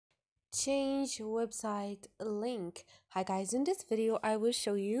Change website link. Hi guys, in this video I will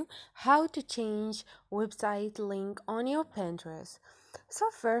show you how to change website link on your Pinterest. So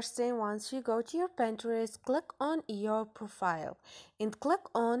first thing, once you go to your Pinterest, click on your profile and click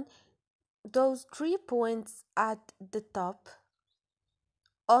on those 3 points at the top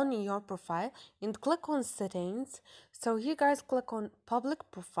on your profile and click on settings. So here guys, click on public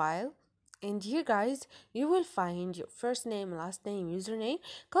profile, and here guys you will find your first name, last name, username.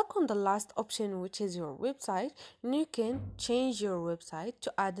 Click on the last option, which is your website, and you can change your website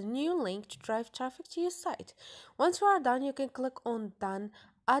to add a new link to drive traffic to your site. Once you are done, you can click on done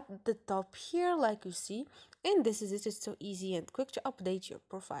at the top here like you see, and this is it. It's so easy and quick to update your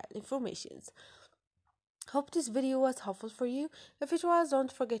profile informations. Hope this video was helpful for you. If it was,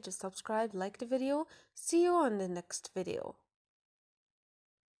 don't forget to subscribe, like the video. See you on the next video.